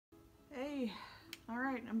Hey!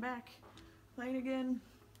 Alright, I'm back. Playing again.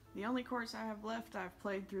 The only course I have left, I've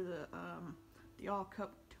played through the All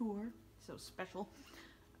Cup Tour. So special.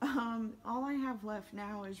 All I have left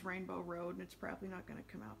now is Rainbow Road, and it's probably not going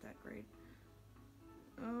to come out that great.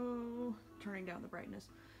 Oh, turning down the brightness.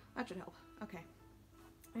 That should help. Okay.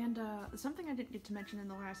 And something I didn't get to mention in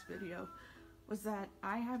the last video was that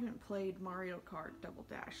I haven't played Mario Kart Double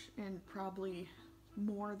Dash in probably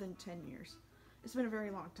more than 10 years. It's been a very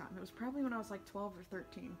long time. It was probably when I was like 12 or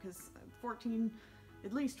 13, because 14,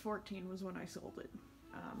 at least 14 was when I sold it.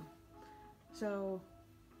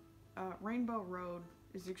 Rainbow Road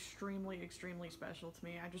is extremely, extremely special to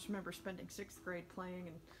me. I just remember spending 6th grade playing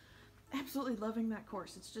and absolutely loving that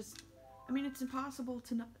course. It's just, I mean, it's impossible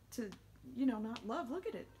to not love. Look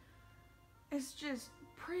at it. It's just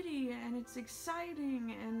pretty and it's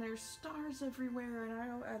exciting and there's stars everywhere and I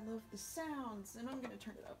love the sounds, and I'm gonna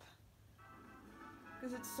turn it up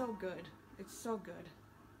because it's so good. It's so good.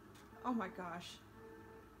 Oh my gosh.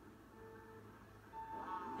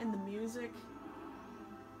 And the music,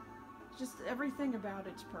 just everything about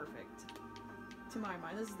it's perfect to my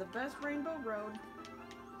mind. This is the best Rainbow Road.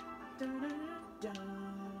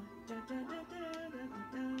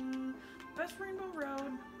 Best Rainbow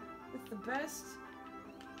Road with the best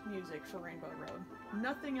music for Rainbow Road.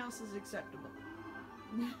 Nothing else is acceptable.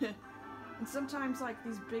 And sometimes like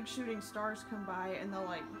these big shooting stars come by and they'll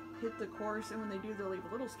like hit the course, and when they do they'll leave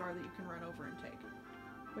a little star that you can run over and take,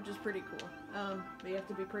 which is pretty cool. But you have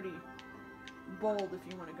to be pretty bold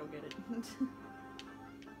if you want to go get it.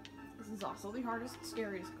 This is also the hardest,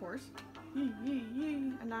 scariest course.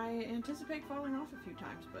 And I anticipate falling off a few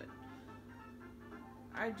times, but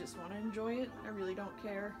I just want to enjoy it. I really don't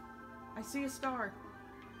care. I see a star.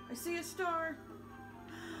 I see a star.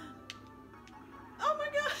 Oh my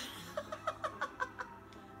god!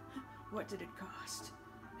 What did it cost?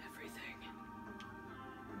 Everything.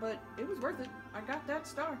 But it was worth it. I got that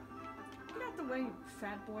star. Get out the way, you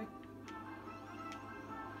fat boy.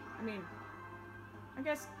 I mean, I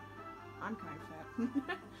guess I'm kind of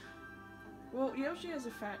fat. Well, Yoshi has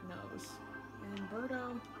a fat nose, and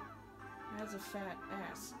Birdo has a fat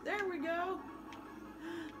ass. There we go!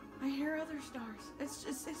 I hear other stars. It's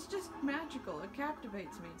just magical. It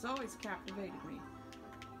captivates me. It's always captivated me.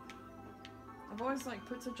 I've always like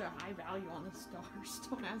put such a high value on the stars.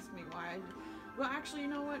 Don't ask me why. Well, actually, you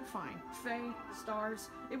know what? Fine. Faye, stars.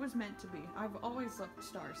 It was meant to be. I've always loved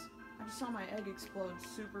stars. I just saw my egg explode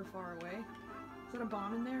super far away. Is that a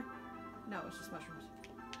bomb in there? No, it's just mushrooms.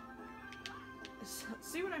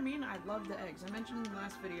 See what I mean? I love the eggs. I mentioned in the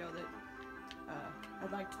last video that I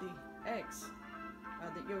liked the eggs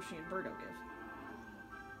that Yoshi and Birdo give.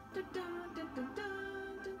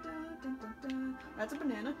 That's a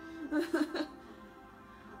banana.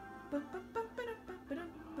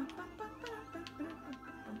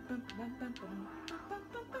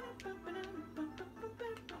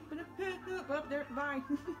 Oh, there, bye.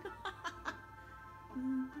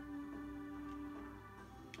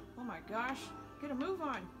 Oh my gosh, get a move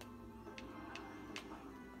on.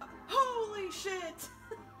 Holy shit!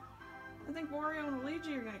 I think Wario and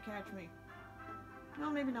Luigi are gonna catch me. No,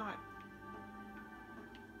 maybe not.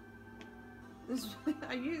 This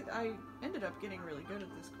I ended up getting really good at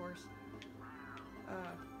this course.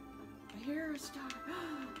 I hear a star.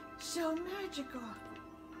 So magical.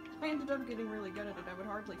 I ended up getting really good at it. I would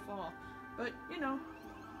hardly fall, but you know.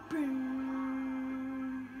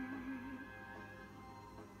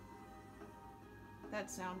 That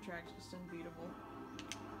soundtrack's just unbeatable.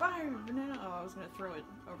 Bye, banana! Oh, I was gonna throw it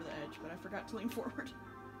over the edge, but I forgot to lean forward.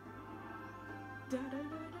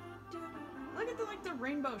 Look at the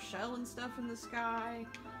rainbow shell and stuff in the sky.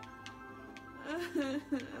 I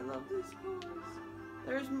love this course.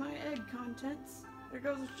 There's my egg contents. There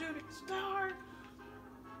goes a shooting star.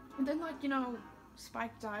 And then, like, you know,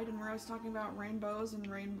 Spike died, and where I was talking about rainbows and the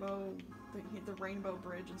rainbow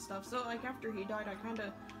bridge and stuff. So, like, after he died, I kind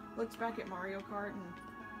of looked back at Mario Kart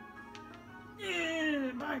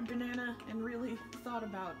and bye banana, and really thought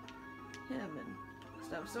about him and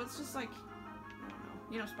stuff. So it's just like, I don't know,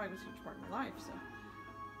 you know, Spike was a huge part of my life, so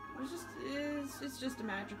it's just a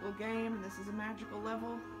magical game, and this is a magical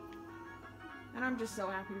level, and I'm just so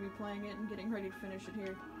happy to be playing it and getting ready to finish it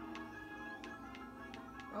here.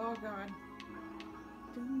 Oh god.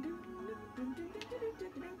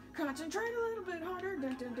 Concentrate a little bit harder.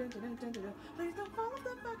 Please don't fall off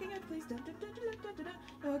the fucking edge. Please don't.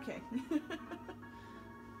 Okay.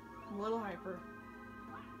 I'm a little hyper.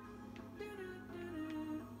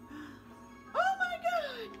 Oh my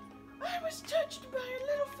god! I was touched by a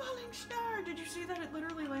little falling star. Did you see that? It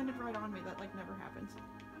literally landed right on me. That like never happens.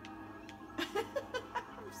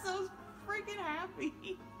 I'm so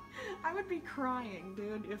happy. I would be crying,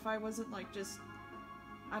 dude, if I wasn't like just,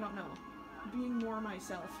 I don't know, being more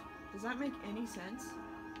myself. Does that make any sense?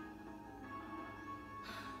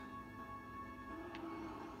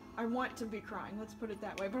 I want to be crying, let's put it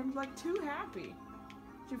that way, but I'm like too happy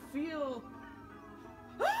to feel.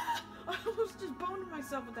 I almost just boned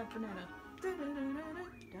myself with that banana.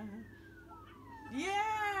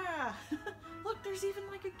 Yeah! Look, there's even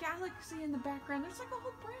like a galaxy in the background. There's like a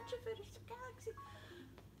whole branch of it. It's a galaxy.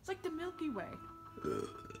 It's like the Milky Way.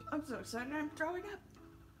 I'm so excited I'm throwing up.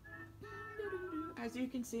 As you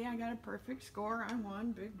can see, I got a perfect score. I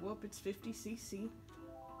won. Big whoop. It's 50cc.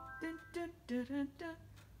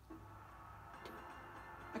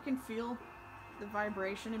 I can feel the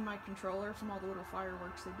vibration in my controller from all the little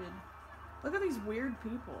fireworks they did. Look at these weird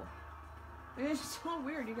people. It's so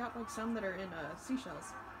weird. You got like some that are in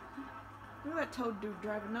seashells. Look at that toad dude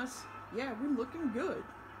driving us. Yeah, we're looking good.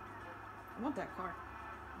 I want that car.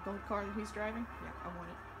 Gold car that he's driving? Yeah, I want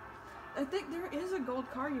it. I think there is a gold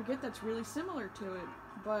car you get that's really similar to it,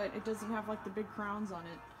 but it doesn't have like the big crowns on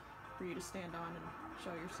it for you to stand on and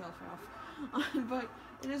show yourself off. But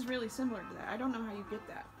it is really similar to that. I don't know how you get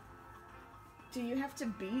that. Do you have to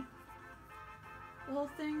beat the whole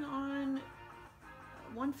thing on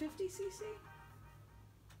 150cc?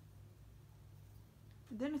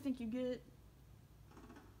 Then I think you get.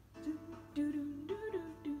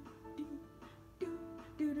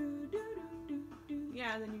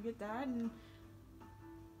 Yeah, then you get that, and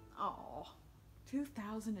oh,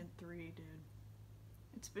 2003, dude.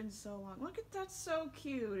 It's been so long. Look at that, so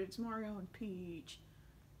cute. It's Mario and Peach.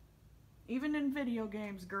 Even in video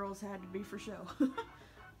games, girls had to be for show.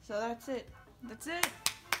 So that's it. That's it.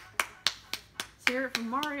 Let's hear it from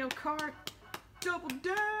Mario Kart Double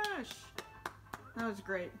Dash. That was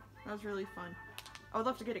great. That was really fun. I would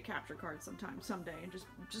love to get a capture card someday, and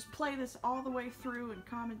just play this all the way through and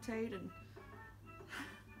commentate, and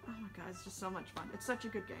oh my god, it's just so much fun. It's such a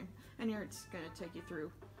good game. And here it's gonna take you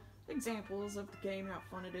through examples of the game, how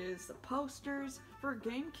fun it is, the posters for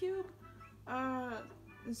GameCube.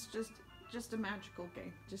 It's just a magical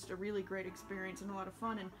game. Just a really great experience and a lot of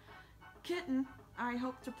fun. And Kitten, I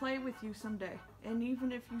hope to play with you someday. And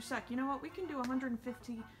even if you suck, you know what? We can do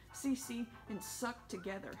 150cc and suck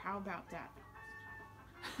together. How about that?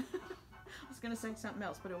 I was gonna say something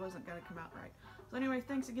else, but it wasn't gonna come out right. So anyway,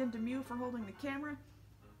 thanks again to Mew for holding the camera.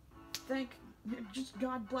 Just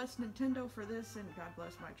God bless Nintendo for this, and God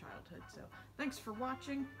bless my childhood. So thanks for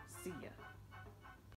watching. See ya.